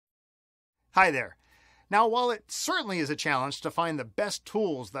Hi there. Now, while it certainly is a challenge to find the best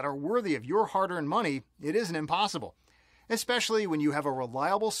tools that are worthy of your hard-earned money, it isn't impossible, especially when you have a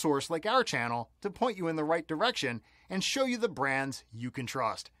reliable source like our channel to point you in the right direction and show you the brands you can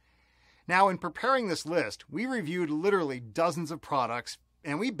trust. Now, in preparing this list, we reviewed literally dozens of products,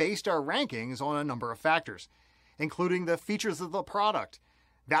 and we based our rankings on a number of factors, including the features of the product,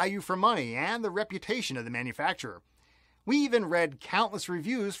 value for money, and the reputation of the manufacturer. We even read countless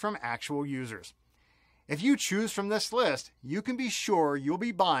reviews from actual users. If you choose from this list, you can be sure you'll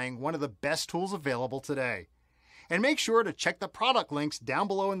be buying one of the best tools available today. And make sure to check the product links down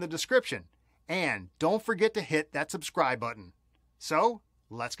below in the description. And don't forget to hit that subscribe button. So,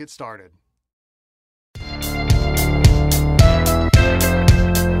 let's get started.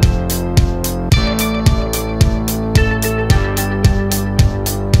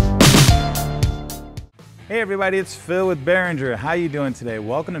 Hey everybody, it's Phil with Behringer. How you doing today?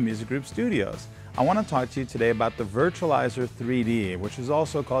 Welcome to Music Group Studios. I want to talk to you today about the VIRTUALIZER 3D, which is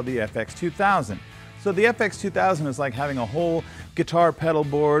also called the FX2000. So the FX2000 is like having a whole guitar pedal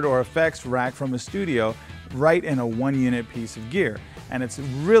board or effects rack from a studio right in a one-unit piece of gear. And it's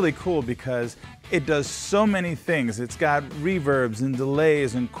really cool because it does so many things. It's got reverbs and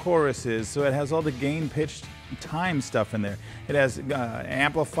delays and choruses, so it has all the gain, pitch, time stuff in there. It has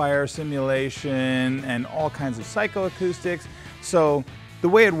amplifier simulation and all kinds of psychoacoustics. So the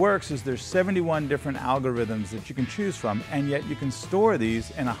way it works is there's 71 different algorithms that you can choose from, and yet you can store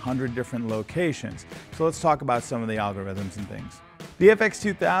these in 100 different locations. So let's talk about some of the algorithms and things. The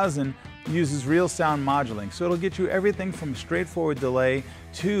FX2000 uses real sound modeling, so it'll get you everything from straightforward delay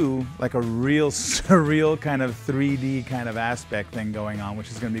to like a real surreal kind of 3D kind of aspect thing going on, which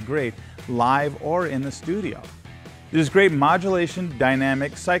is going to be great live or in the studio. There's great modulation,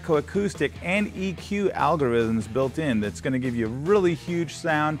 dynamic, psychoacoustic, and EQ algorithms built in that's going to give you a really huge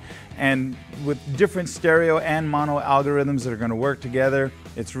sound, and with different stereo and mono algorithms that are going to work together,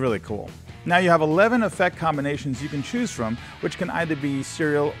 it's really cool. Now you have 11 effect combinations you can choose from, which can either be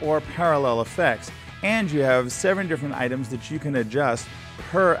serial or parallel effects, and you have 7 different items that you can adjust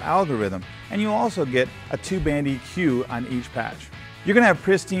per algorithm, and you also get a 2-band EQ on each patch. You're going to have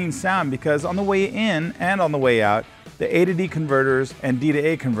pristine sound because on the way in and on the way out, the A to D converters and D to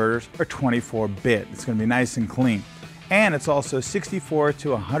A converters are 24-bit. It's going to be nice and clean. And it's also 64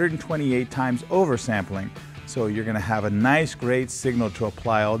 to 128 times oversampling. So you're going to have a nice, great signal to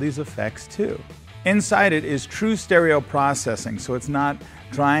apply all these effects to. Inside it is true stereo processing. So it's not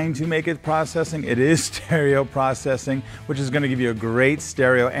trying to make it processing. It is stereo processing, which is going to give you a great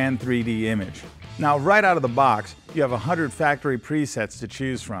stereo and 3D image. Now, right out of the box, you have 100 factory presets to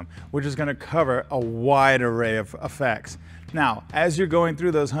choose from, which is going to cover a wide array of effects. Now, as you're going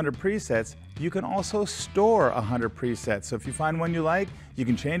through those 100 presets, you can also store 100 presets. So if you find one you like, you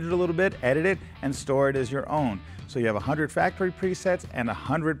can change it a little bit, edit it, and store it as your own. So you have 100 factory presets and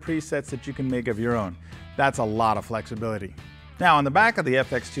 100 presets that you can make of your own. That's a lot of flexibility. Now, on the back of the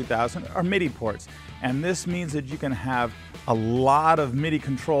FX2000 are MIDI ports, and this means that you can have a lot of MIDI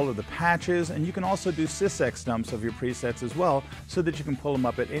control of the patches, and you can also do sysx dumps of your presets as well, so that you can pull them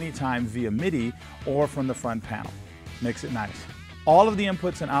up at any time via MIDI or from the front panel. Makes it nice. All of the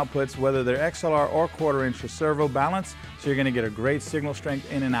inputs and outputs, whether they're XLR or quarter-inch or servo, balanced, so you're going to get a great signal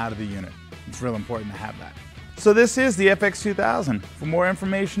strength in and out of the unit. It's real important to have that. So this is the FX2000. For more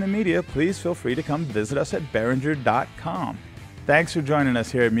information and media, please feel free to come visit us at Behringer.com. Thanks for joining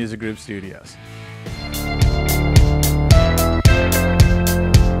us here at Music Group Studios.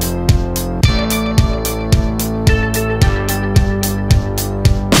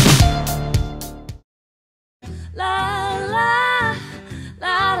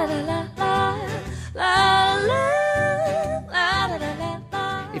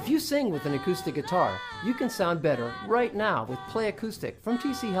 If you sing with an acoustic guitar, you can sound better right now with Play Acoustic from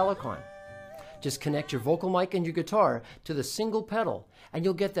TC Helicon. Just connect your vocal mic and your guitar to the single pedal, and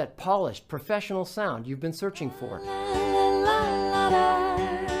you'll get that polished, professional sound you've been searching for.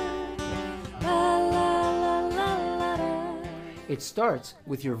 It starts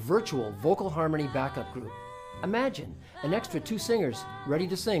with your virtual vocal harmony backup group. Imagine an extra 2 singers ready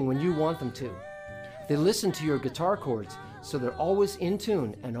to sing when you want them to. They listen to your guitar chords, so they're always in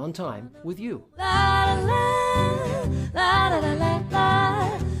tune and on time with you.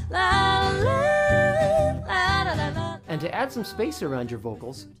 And to add some space around your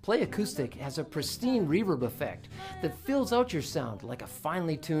vocals, Play Acoustic has a pristine reverb effect that fills out your sound like a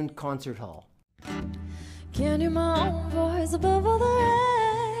finely tuned concert hall. Can't hear my own voice above all the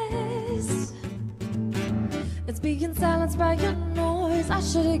rest. It's being silenced by your noise. I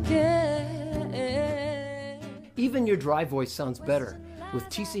should have guessed. Even your dry voice sounds better with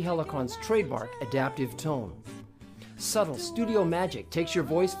TC Helicon's trademark adaptive tone. Subtle studio magic takes your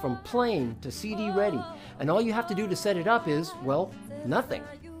voice from plain to CD ready, and all you have to do to set it up is, well, nothing.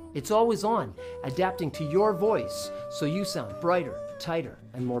 It's always on, adapting to your voice so you sound brighter, tighter,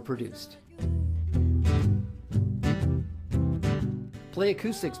 and more produced. Play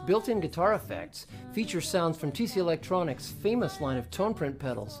Acoustic's built-in guitar effects feature sounds from TC Electronics' famous line of tone print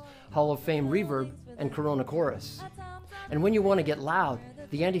pedals, Hall of Fame Reverb, and Corona Chorus. And when you want to get loud,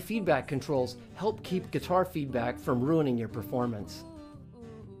 the anti-feedback controls help keep guitar feedback from ruining your performance.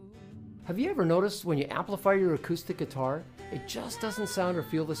 Have you ever noticed when you amplify your acoustic guitar, it just doesn't sound or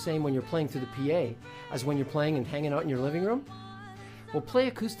feel the same when you're playing through the PA as when you're playing and hanging out in your living room? Well, Play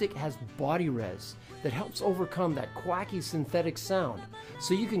Acoustic has body res that helps overcome that quacky synthetic sound,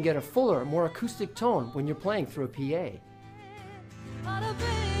 so you can get a fuller, more acoustic tone when you're playing through a PA.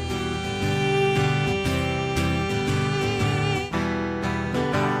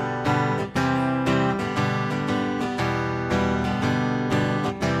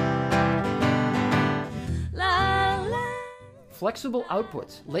 Flexible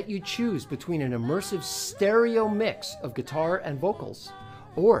outputs let you choose between an immersive stereo mix of guitar and vocals,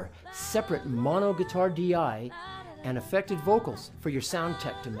 or separate mono guitar DI and affected vocals for your sound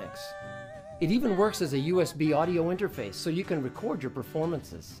tech to mix. It even works as a USB audio interface so you can record your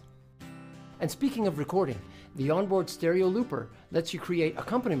performances. And speaking of recording, the onboard stereo looper lets you create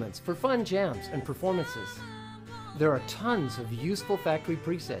accompaniments for fun jams and performances. There are tons of useful factory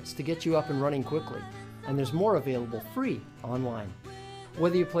presets to get you up and running quickly, and there's more available free online.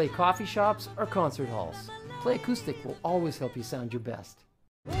 Whether you play coffee shops or concert halls, Play Acoustic will always help you sound your best.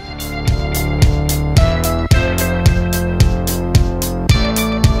 Okay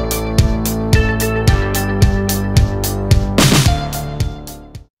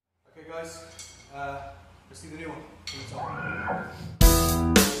guys, let's see the new one.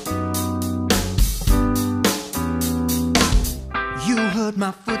 You heard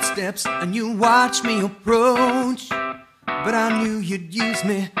my footsteps and you watched me approach, but I knew you'd use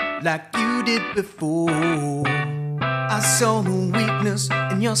me like you did before. I saw the weakness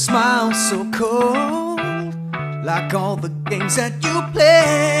in your smile so cold, like all the games that you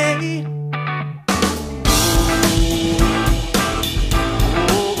play.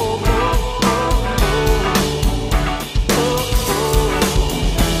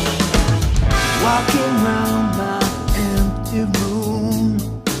 Walking around my empty room,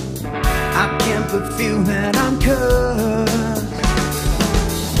 I can't but feel that I'm cursed.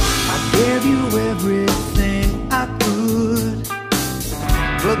 I gave you everything I could,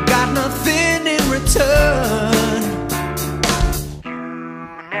 but got nothing in return. You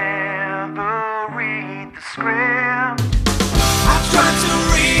never read the script. I tried to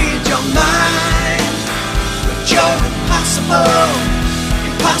read your mind, but you're impossible,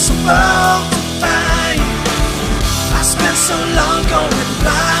 impossible to find. I spent so long going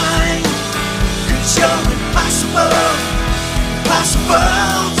blind, 'cause you're impossible,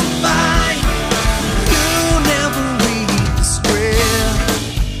 impossible to find. You never read the script.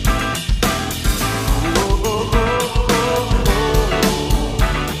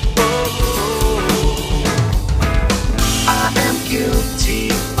 I am guilty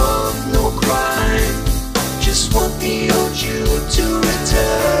of no crime, just want the old you to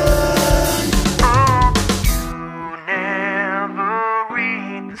return. You never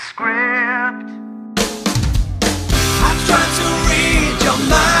read the script. I tried to read your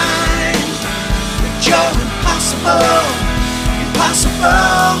mind, but you're impossible,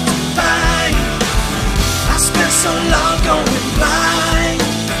 impossible to find. I spent so long going blind,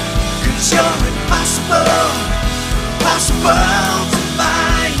 'cause you're impossible, impossible to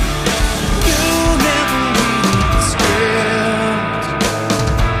find. You never read the script.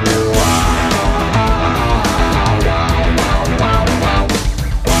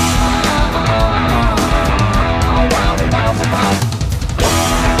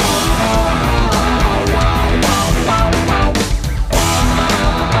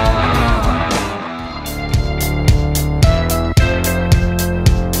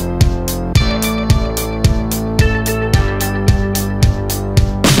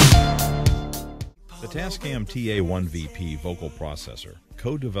 The Tascam TA-1VP vocal processor,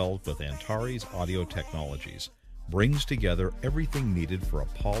 co-developed with Antares Audio Technologies, brings together everything needed for a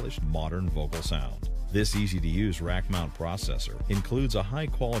polished, modern vocal sound. This easy-to-use rack-mount processor includes a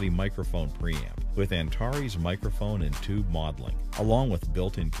high-quality microphone preamp with Antares microphone and tube modeling, along with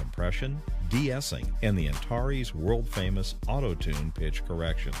built-in compression, de-essing, and the Antares world-famous auto-tune pitch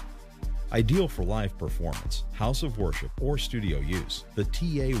correction. Ideal for live performance, house of worship, or studio use, the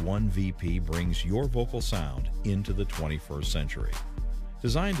TA-1VP brings your vocal sound into the 21st century.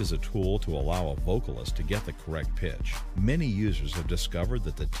 Designed as a tool to allow a vocalist to get the correct pitch, many users have discovered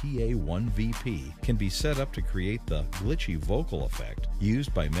that the TA-1VP can be set up to create the glitchy vocal effect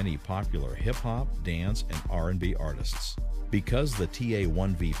used by many popular hip-hop, dance, and R&B artists. Because the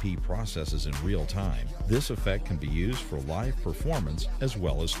TA-1VP processes in real time, this effect can be used for live performance as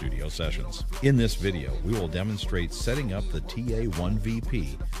well as studio sessions. In this video, we will demonstrate setting up the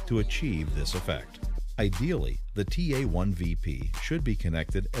TA-1VP to achieve this effect. Ideally, the TA-1VP should be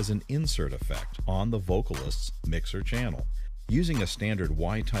connected as an insert effect on the vocalist's mixer channel. Using a standard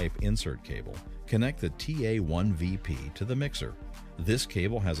Y-type insert cable, connect the TA-1VP to the mixer. This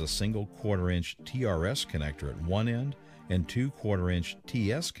cable has a single 1/4-inch TRS connector at one end and 2 1/4-inch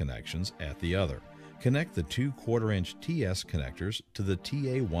TS connections at the other. Connect the 2 1/4-inch TS connectors to the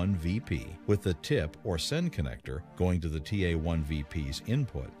TA-1VP with the tip or send connector going to the TA-1VP's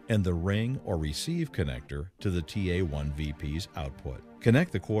input and the ring or receive connector to the TA-1VP's output.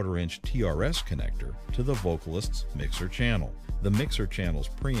 Connect the 1/4-inch TRS connector to the vocalist's mixer channel. The mixer channel's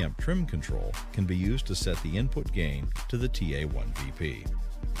preamp trim control can be used to set the input gain to the TA-1VP.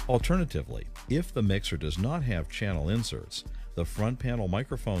 Alternatively, if the mixer does not have channel inserts, the front panel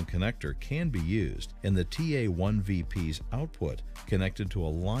microphone connector can be used and the TA-1VP's output connected to a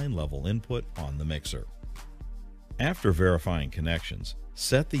line level input on the mixer. After verifying connections,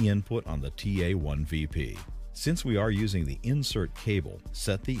 set the input on the TA-1VP. Since we are using the insert cable,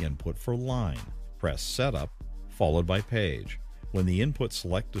 set the input for line. Press Setup, followed by Page. When the input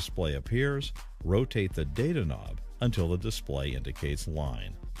select display appears, rotate the data knob until the display indicates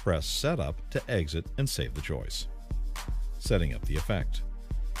line. Press Setup to exit and save the choice. Setting up the effect.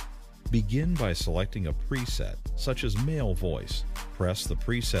 Begin by selecting a preset, such as male voice. Press the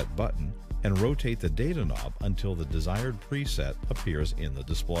preset button and rotate the data knob until the desired preset appears in the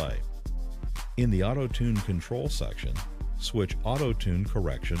display. In the Auto-Tune control section, switch Auto-Tune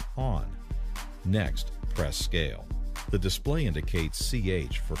correction on. Next, press Scale. The display indicates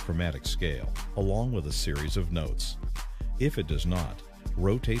CH for chromatic scale, along with a series of notes. If it does not,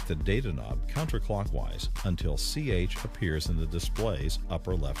 rotate the data knob counterclockwise until CH appears in the display's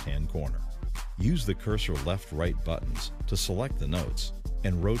upper left-hand corner. Use the cursor left-right buttons to select the notes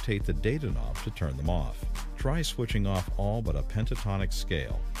and rotate the data knob to turn them off. Try switching off all but a pentatonic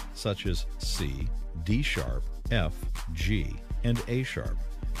scale, such as C, D sharp, F, G, and A sharp.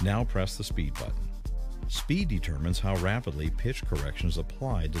 Now press the speed button. Speed determines how rapidly pitch correction is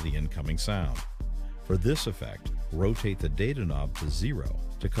applied to the incoming sound. For this effect, rotate the data knob to 0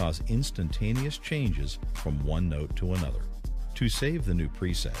 to cause instantaneous changes from one note to another. To save the new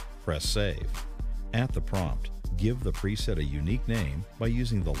preset, press Save. At the prompt, give the preset a unique name by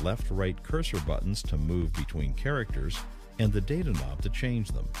using the left-right cursor buttons to move between characters and the data knob to change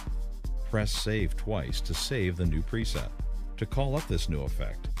them. Press Save twice to save the new preset. To call up this new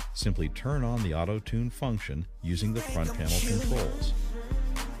effect, simply turn on the Auto-Tune function using the front panel controls.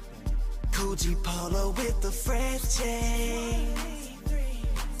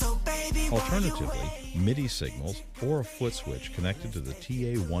 Alternatively, MIDI signals or a foot switch connected to the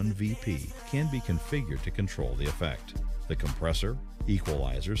TA-1VP can be configured to control the effect. The compressor,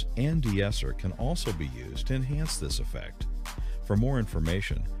 equalizers, and de-esser can also be used to enhance this effect. For more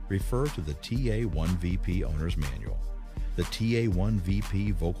information, refer to the TA-1VP Owner's Manual. The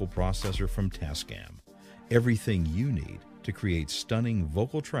TA-1VP vocal processor from Tascam. Everything you need to create stunning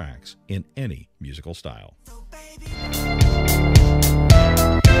vocal tracks in any musical style.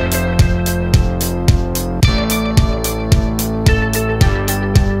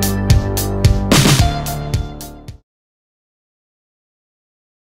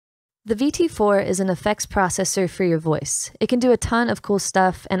 The VT4 is an effects processor for your voice. It can do a ton of cool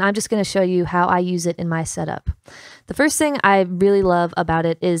stuff, and I'm just going to show you how I use it in my setup. The first thing I really love about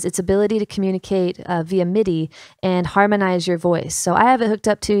it is its ability to communicate via MIDI and harmonize your voice. So I have it hooked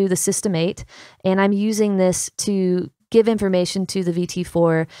up to the System 8, and I'm using this to give information to the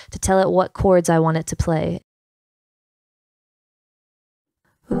VT4 to tell it what chords I want it to play.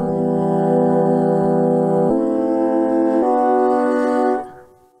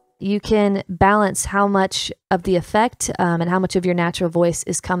 You can balance how much of the effect and how much of your natural voice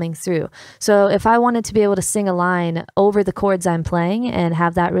is coming through. So if I wanted to be able to sing a line over the chords I'm playing and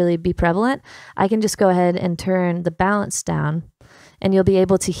have that really be prevalent, I can just go ahead and turn the balance down, and you'll be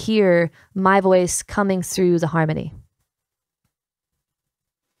able to hear my voice coming through the harmony.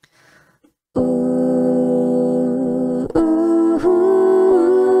 Ooh, ooh, ooh.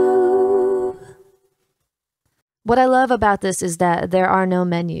 What I love about this is that there are no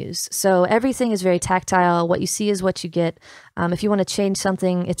menus. So everything is very tactile. What you see is what you get. If you want to change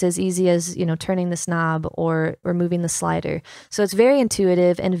something, it's as easy as, turning this knob or moving the slider. So it's very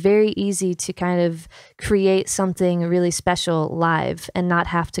intuitive and very easy to kind of create something really special live and not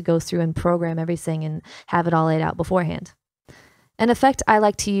have to go through and program everything and have it all laid out beforehand. An effect I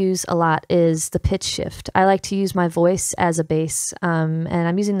like to use a lot is the pitch shift. I like to use my voice as a bass, and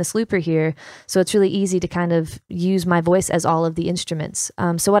I'm using this looper here, so it's really easy to kind of use my voice as all of the instruments.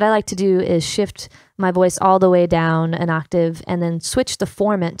 So what I like to do is shift my voice all the way down an octave and then switch the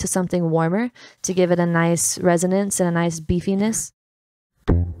formant to something warmer to give it a nice resonance and a nice beefiness.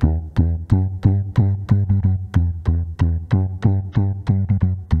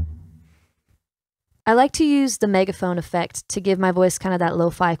 I like to use the megaphone effect to give my voice kind of that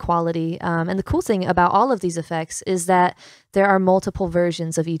lo-fi quality. And the cool thing about all of these effects is that there are multiple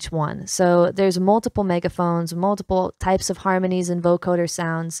versions of each one. So there's multiple megaphones, multiple types of harmonies and vocoder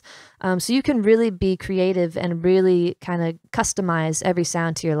sounds. So you can really be creative and really kind of customize every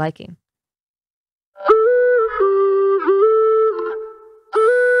sound to your liking.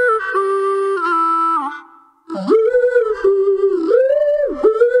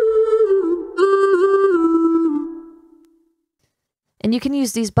 And you can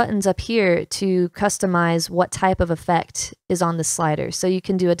use these buttons up here to customize what type of effect is on the slider. So you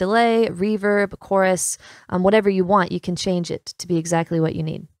can do a delay, reverb, chorus, whatever you want, you can change it to be exactly what you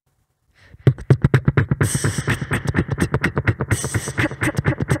need.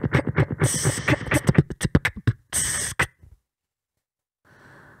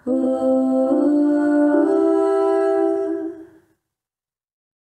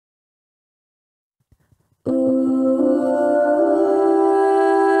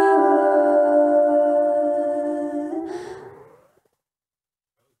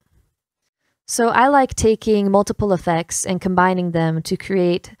 So I like taking multiple effects and combining them to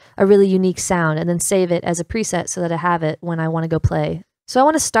create a really unique sound and then save it as a preset so that I have it when I want to go play. So I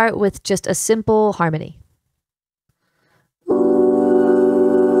want to start with just a simple harmony.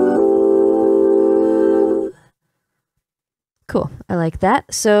 Cool, I like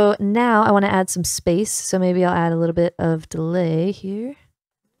that. So now I want to add some space. So maybe I'll add a little bit of delay here.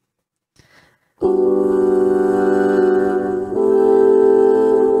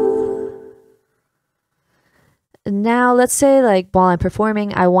 Now, let's say like while I'm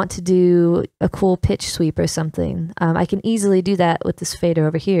performing, I want to do a cool pitch sweep or something. I can easily do that with this fader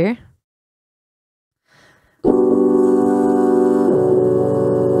over here.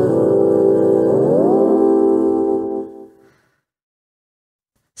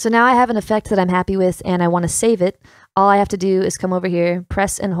 So now I have an effect that I'm happy with and I want to save it. All I have to do is come over here,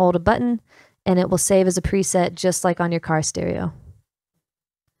 press and hold a button, and it will save as a preset just like on your car stereo.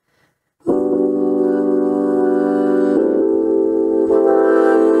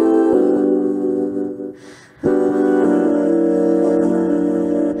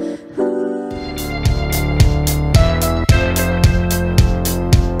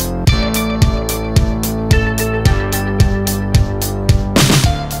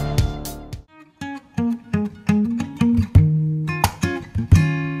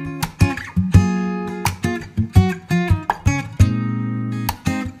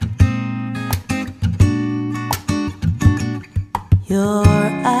 Your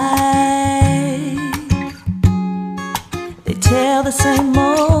eyes, they tell the same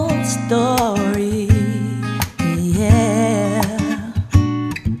old story, yeah.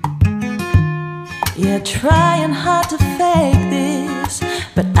 You're trying hard to fake this,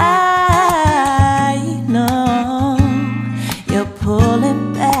 but I know you're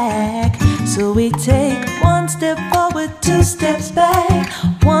pulling back. So we take one step forward, two steps back,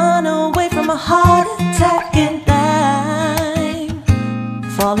 one away from a heart attack, and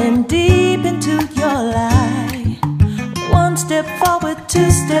falling deep into your lie. One step forward, two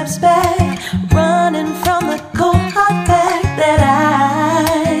steps back, running from the cold hard fact that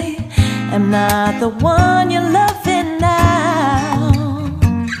I am not the one you're loving now.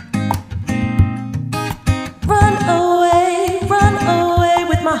 Run away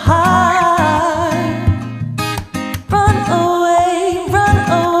with my heart. Run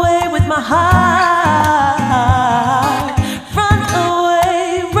away with my heart.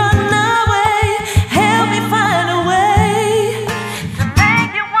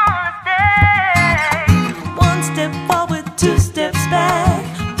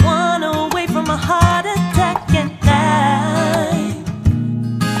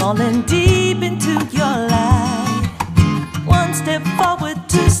 Falling deep into your life. One step forward,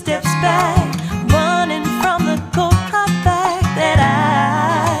 two steps back, running from the cold hard fact that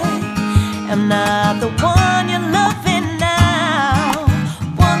I am not the one you love.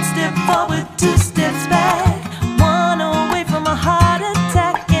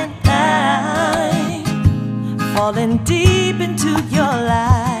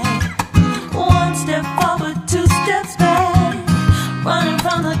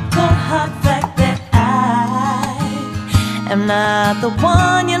 hard fact that I am not the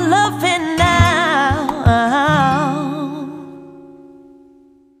one you're loving.